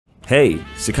Hey,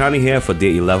 Sikani here for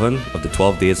day 11 of the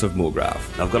 12 days of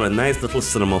MoGraph. I've got a nice little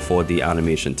cinema 4D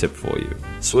animation tip for you.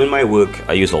 So in my work,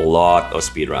 I use a lot of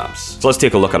speed ramps. So let's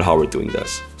take a look at how we're doing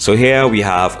this. So here we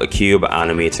have a cube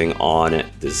animating on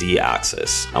the Z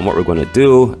axis. And what we're going to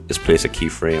do is place a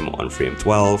keyframe on frame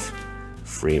 12,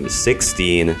 frame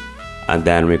 16, and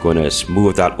then we're going to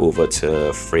move that over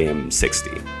to frame 60.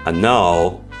 And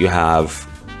now you have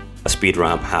a speed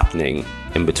ramp happening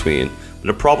in between.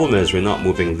 The problem is we're not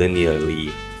moving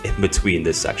linearly in between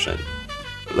this section.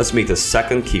 Let's make the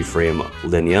second keyframe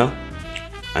linear,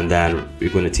 and then we're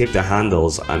going to take the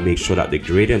handles and make sure that the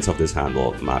gradient of this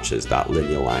handle matches that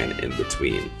linear line in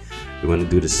between. We're going to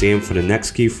do the same for the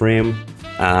next keyframe,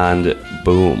 and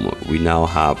boom, we now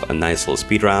have a nice little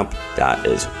speed ramp that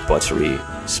is buttery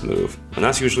smooth. And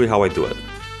that's usually how I do it.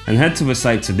 And head to the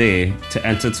site today to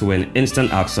enter to win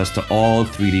instant access to all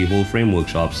 3D whole frame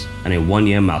workshops and a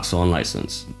 1-year Maxon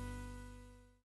license.